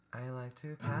I like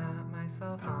to pat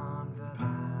myself on the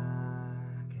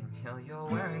back and yell, you're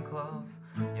wearing clothes,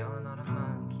 you're not a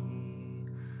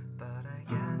monkey. But I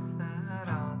guess that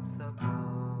I'd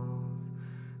suppose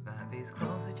that these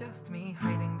clothes are just me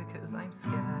hiding because I'm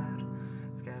scared.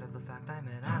 Scared of the fact I'm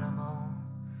an animal,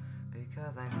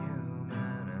 because I'm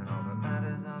human, and all that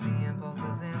matters are the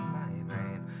impulses in my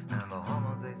brain and the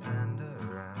hormones they send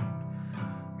around.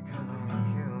 Because I am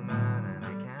human and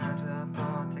I can't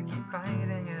afford to keep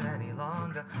fighting it any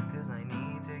longer, cause I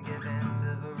need to give in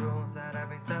to the rules that have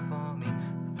been set for me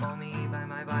by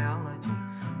my biology.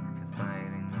 Because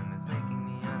fighting them is making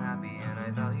me unhappy, and I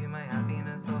value my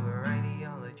happiness over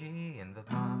ideology. In the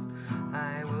past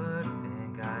I would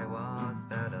think I was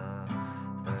better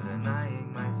for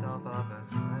denying myself others'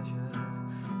 pleasures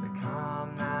that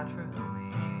come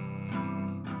naturally.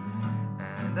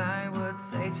 And I would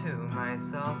say to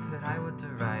myself that I would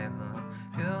derive them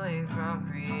purely from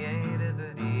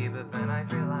creativity. But then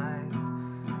I've realized,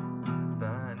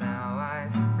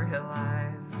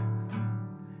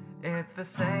 it's the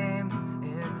same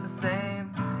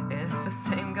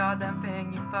goddamn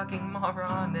thing, you fucking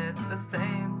moron. It's the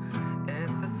same.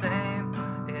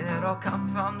 It all comes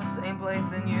from the same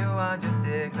place, and you are just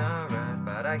ignorant.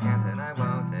 But I can't, and I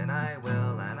won't, and I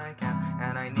will, and I can,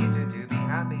 and I need to be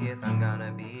happy if I'm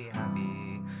gonna be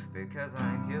happy. Because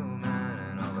I'm human,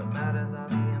 and all that matters are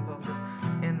the impulses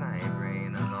in my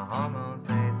brain and the hormones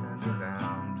they send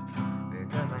around.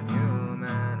 Because I'm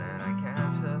human, and I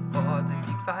can't afford to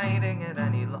keep fighting it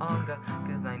any longer,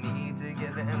 cause I need to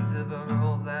give in to the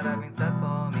rules that have been set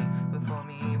for me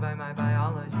by my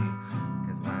biology.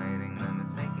 Cause fighting them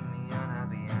is making me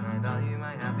unhappy, and I value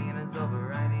my happiness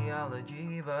over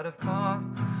ideology. But of course,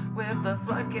 with the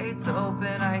floodgates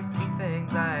open, I see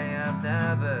things I have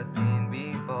never seen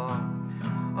before,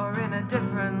 or in a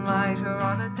different light, or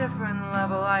on a different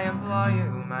level. I implore you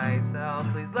myself,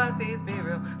 please let these be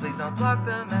real. Please don't block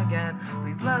them again.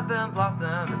 Please let them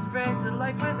blossom and spring to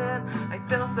life within. I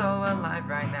feel so alive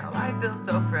right now, I feel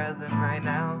so present right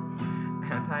now,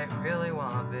 and I really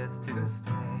want this to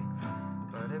stay,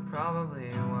 but it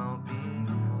probably won't,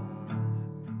 because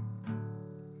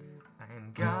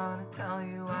I'm gonna tell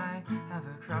you I have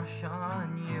a crush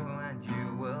on you, and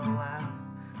you will laugh.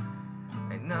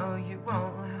 I know you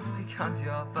won't laugh because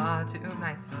you're far too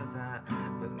nice for that,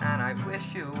 but man, I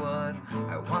wish you would.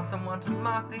 I want someone to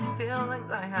mock these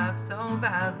feelings I have so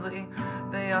badly.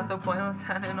 They are so pointless,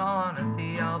 and in all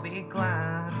honesty, I'll be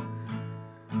glad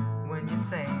when you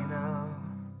say no.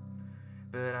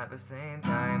 But at the same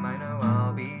time, I know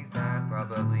I'll be sad,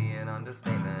 probably an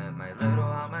understatement. My little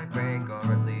heart might break, or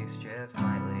at least chip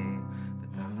slightly.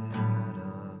 But does it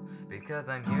matter? Because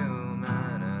I'm human,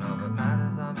 and all that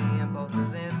matters are the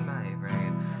impulses in my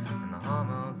brain and the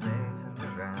hormones they send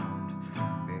around.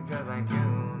 Because I'm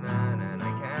human, and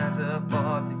I can't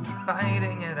afford to keep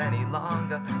fighting it any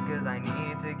longer, cause I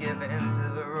need to give in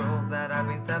to the rules that have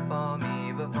been set for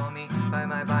me by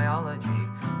my biology.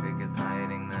 Because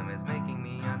fighting them is making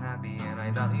me unhappy, and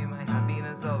I value my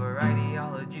happiness over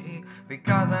ideology.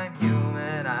 Because I'm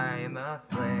human, I'm a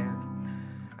slave,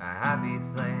 a happy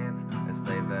slave, a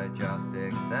slave that just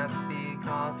accepts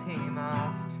because he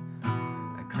must,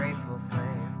 a grateful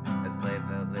slave, a slave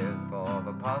that lives for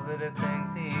the positive things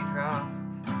he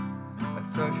trusts, a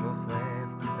social slave,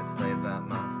 a slave that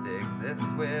must exist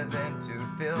within to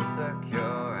feel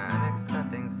secure, an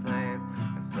accepting slave,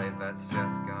 a slave that's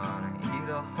just gonna eat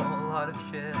a whole lot of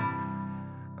shit.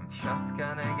 I'm just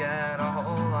gonna get a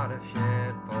whole lot of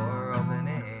shit for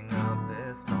opening